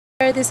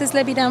there, this is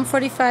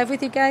LeByDam45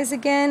 with you guys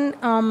again.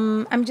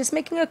 I'm just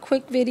making a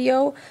quick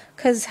video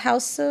because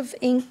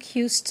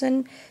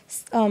Houzofinkhouston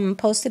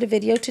posted a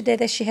video today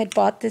that she had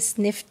bought this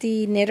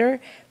nifty knitter,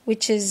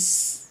 which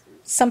is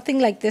something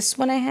like this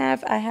one I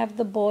have. I have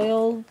the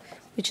Boyle,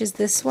 which is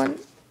this one.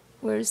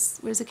 Where's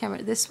the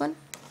camera? This one?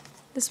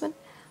 This one?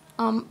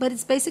 But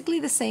it's basically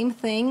the same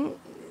thing.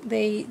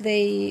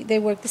 They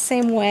work the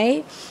same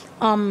way.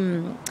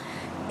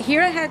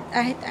 Here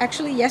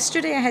actually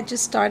yesterday I had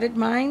just started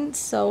mine,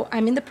 so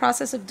I'm in the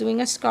process of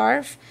doing a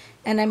scarf,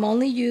 and I'm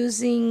only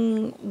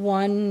using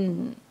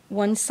one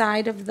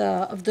side of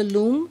the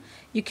loom.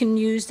 You can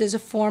use, there's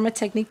a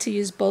technique to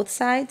use both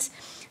sides.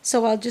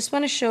 So I'll just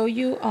want to show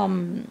you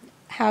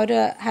how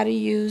to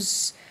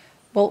use,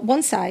 well,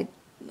 one side,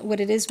 what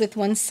it is with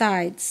one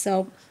side.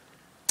 So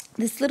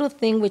this little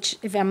thing, which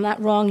if I'm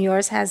not wrong,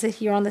 yours has it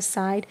here on the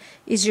side,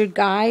 is your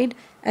guide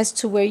as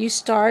to where you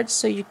start,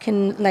 so you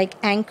can like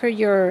anchor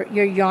your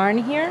yarn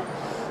here.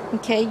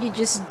 Okay, you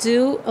just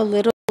do a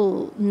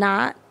little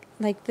knot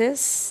like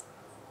this,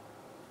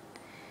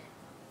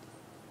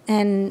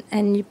 and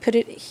you put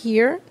it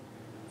here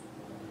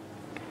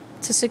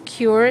to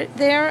secure it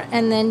there,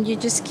 and then you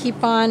just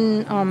keep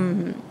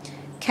on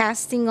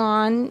casting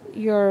on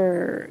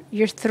your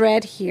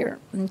thread here.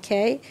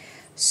 Okay,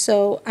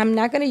 so I'm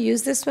not going to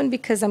use this one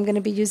because I'm going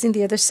to be using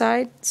the other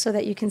side so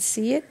that you can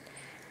see it.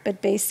 But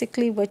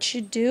basically what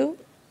you do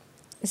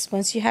is,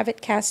 once you have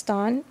it cast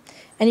on,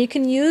 and you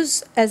can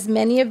use as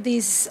many of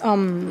these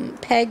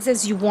pegs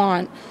as you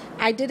want.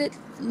 I did it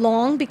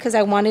long because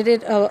I wanted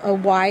it a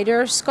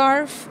wider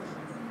scarf,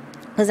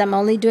 because I'm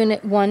only doing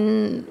it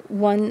one.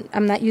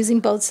 I'm not using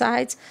both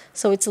sides,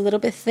 so it's a little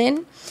bit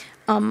thin.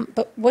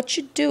 But what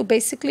you do,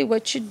 basically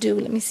what you do,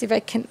 let me see if I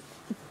can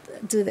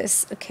do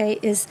this, okay,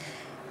 is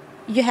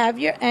you have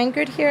your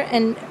anchored here,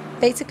 and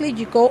basically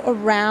you go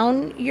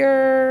around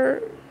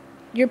your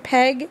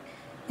peg,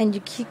 and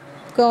you keep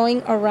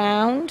going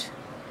around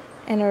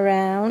and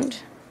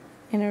around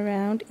and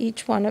around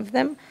each one of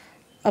them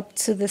up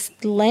to this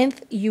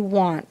length you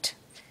want.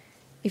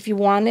 If you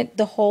want it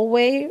the whole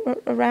way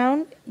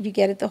around, you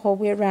get it the whole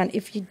way around.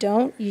 If you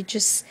don't, you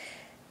just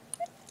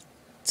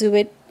do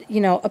it,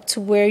 up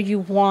to where you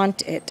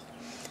want it.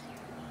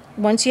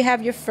 Once you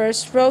have your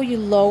first row, you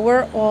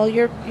lower all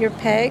your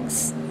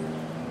pegs,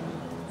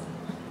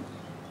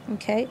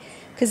 okay?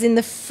 Because in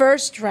the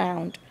first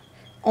round,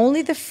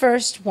 only the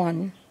first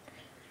one,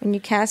 when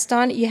you cast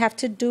on, you have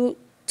to do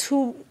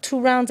two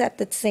rounds at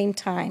the same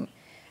time.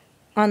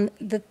 From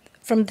the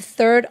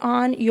third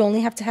on, you only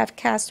have to have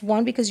cast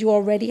one because you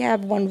already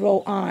have one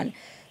row on.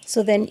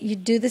 So then you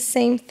do the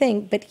same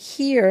thing. But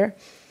here,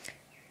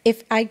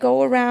 if I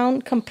go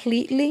around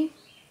completely,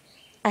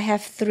 I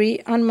have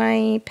 3 on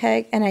my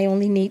peg and I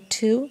only need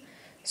 2.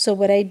 So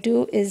what I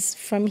do is,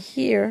 from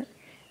here,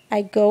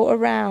 I go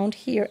around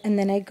here and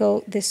then I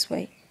go this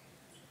way.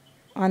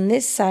 On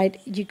this side,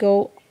 you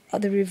go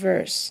the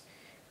reverse,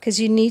 because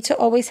you need to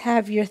always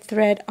have your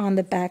thread on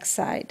the back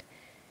side.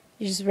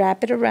 You just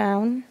wrap it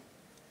around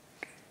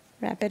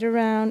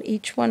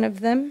each one of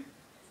them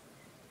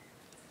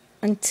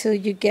until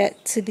you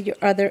get to the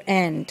other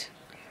end.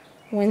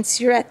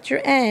 Once you're at your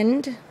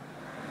end,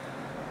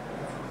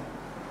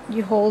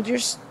 you hold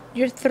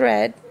your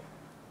thread,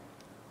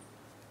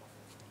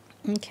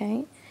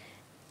 okay?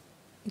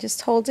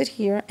 Just hold it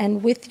here,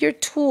 and with your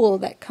tool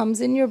that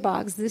comes in your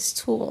box, this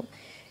tool,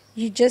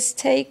 you just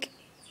take,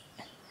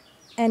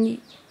 and you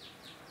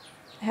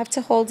have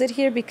to hold it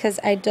here because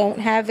I don't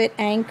have it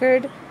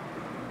anchored.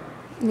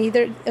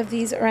 Neither of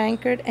these are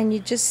anchored, and you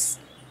just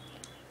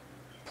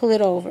pull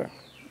it over,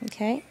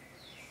 okay?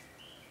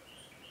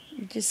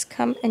 You just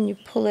come and you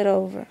pull it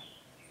over.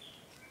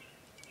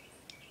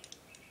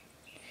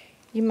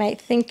 You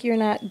might think you're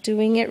not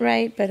doing it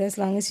right, but as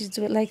long as you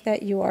do it like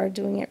that, you are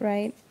doing it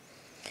right.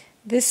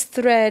 This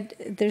thread,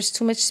 there's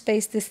too much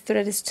space. This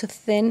thread is too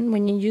thin.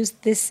 When you use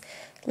this,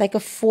 like a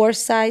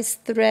 4-size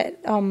thread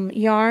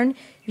yarn,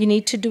 you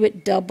need to do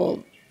it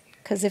double,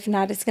 because if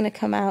not, it's going to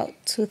come out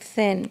too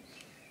thin.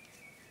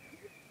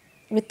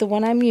 With the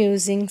one I'm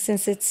using,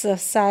 since it's a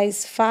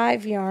size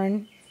 5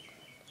 yarn,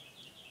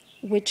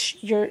 which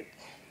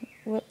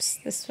whoops,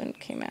 this one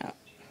came out.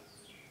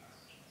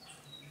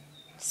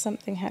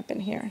 Something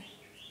happened here.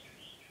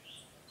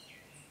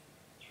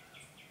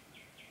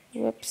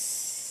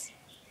 Whoops.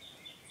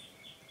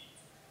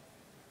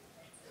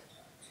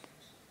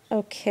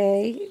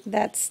 Okay,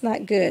 that's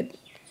not good.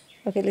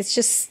 Okay, let's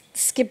just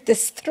skip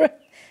this through.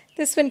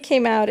 This one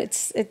came out.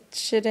 It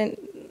shouldn't.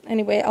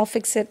 Anyway, I'll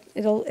fix it.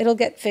 It'll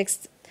get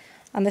fixed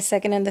on the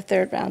second and the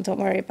third round. Don't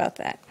worry about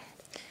that.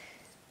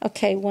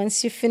 Okay,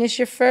 once you finish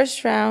your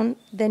first round,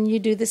 then you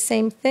do the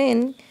same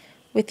thing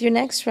with your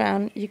next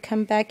round. You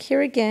come back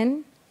here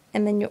again,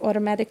 and then you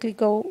automatically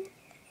go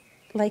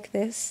like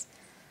this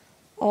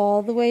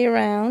all the way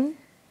around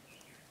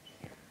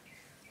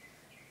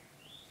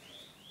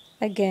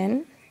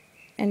again.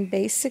 And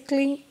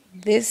basically,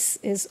 this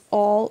is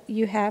all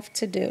you have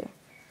to do.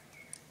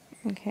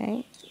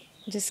 Okay,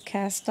 just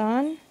cast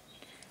on.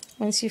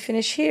 Once you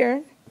finish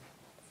here,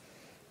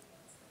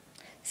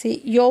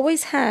 See, you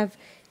always have,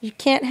 you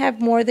can't have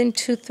more than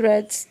 2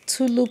 threads,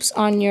 2 loops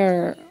on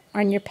your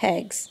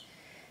pegs.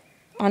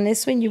 On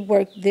this one, you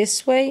work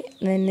this way,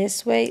 then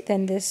this way,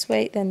 then this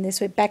way, then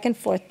this way, back and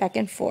forth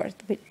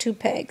with 2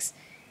 pegs,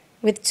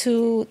 with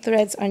 2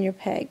 threads on your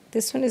peg.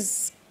 This one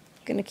is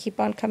going to keep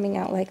on coming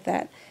out like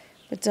that,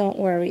 but don't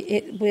worry,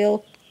 it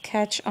will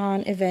catch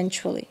on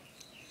eventually.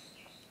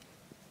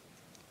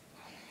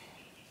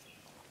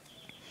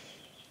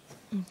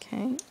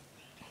 Okay,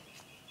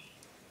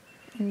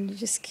 and you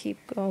just keep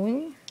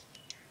going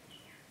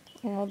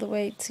all the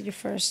way to your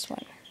first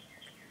one.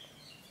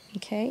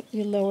 Okay,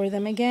 you lower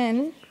them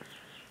again.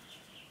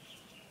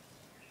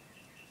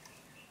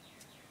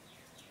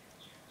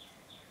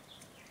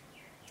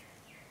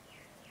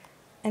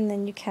 And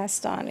then you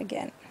cast on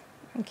again.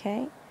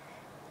 Okay?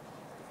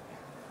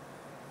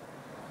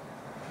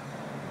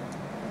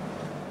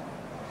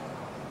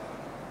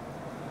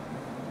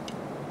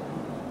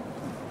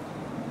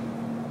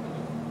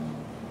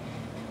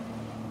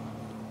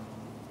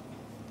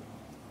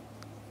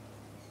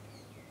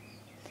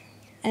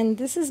 And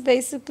this is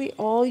basically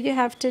all you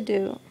have to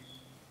do.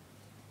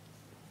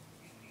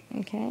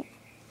 Okay?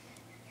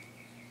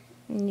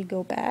 And you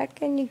go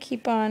back and you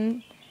keep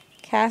on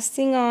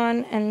casting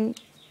on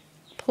and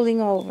pulling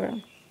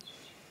over.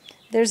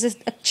 There's a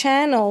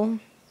channel.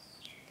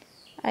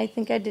 I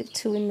think I did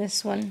 2 in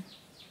this one.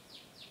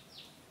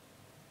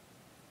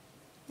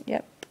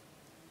 Yep.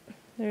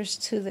 There's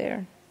 2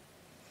 there.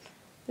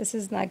 This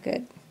is not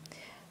good.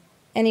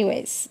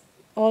 Anyways,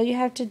 all you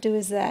have to do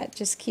is that.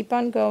 Just keep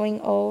on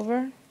going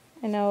over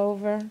and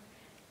over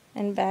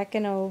and back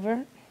and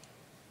over.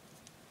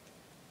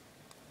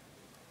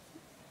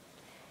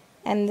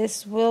 And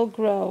this will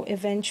grow.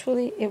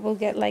 Eventually, it will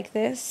get like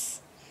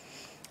this.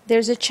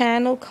 There's a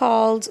channel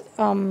called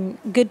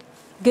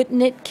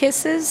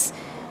goodknitkiss.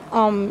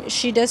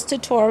 She does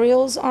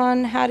tutorials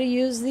on how to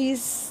use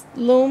these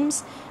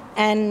looms,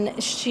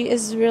 and she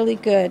is really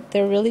good.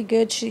 They're really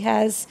good. She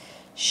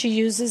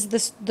uses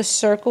the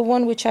circle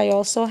one, which I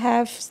also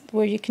have,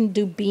 where you can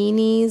do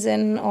beanies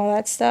and all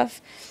that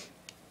stuff.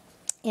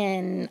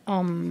 And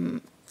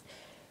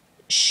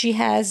she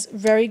has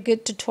very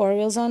good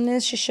tutorials on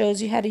this. She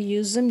shows you how to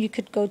use them. You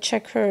could go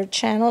check her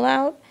channel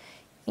out.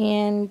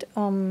 And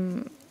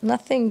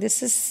nothing.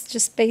 This is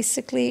just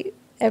basically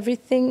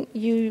everything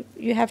you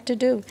have to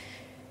do.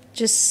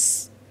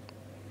 Just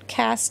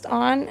cast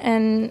on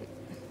and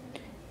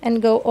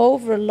go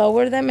over,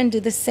 lower them, and do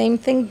the same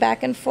thing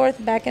back and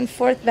forth, back and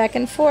forth, back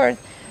and forth,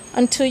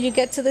 until you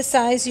get to the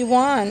size you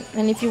want.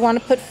 And if you want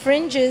to put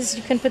fringes,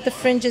 you can put the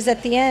fringes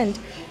at the end.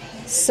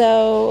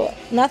 So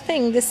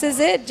nothing. This is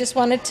it. Just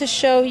wanted to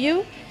show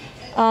you.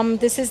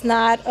 This is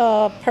not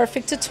a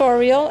perfect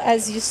tutorial,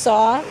 as you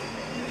saw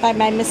by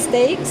my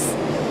mistakes.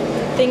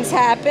 Things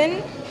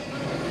happen.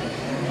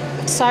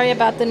 Sorry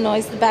about the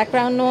noise, the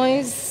background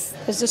noise.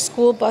 There's a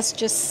school bus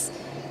just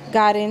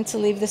got in to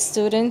leave the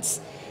students.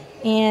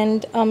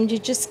 And you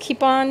just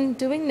keep on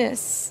doing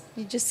this.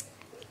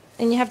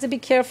 And you have to be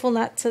careful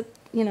not to,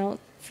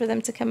 for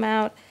them to come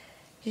out.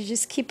 You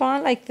just keep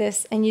on like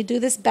this, and you do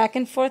this back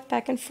and forth,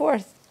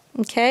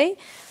 okay?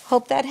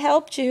 Hope that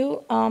helped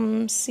you.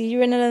 See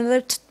you in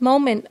another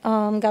moment.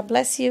 God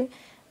bless you.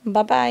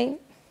 Bye-bye.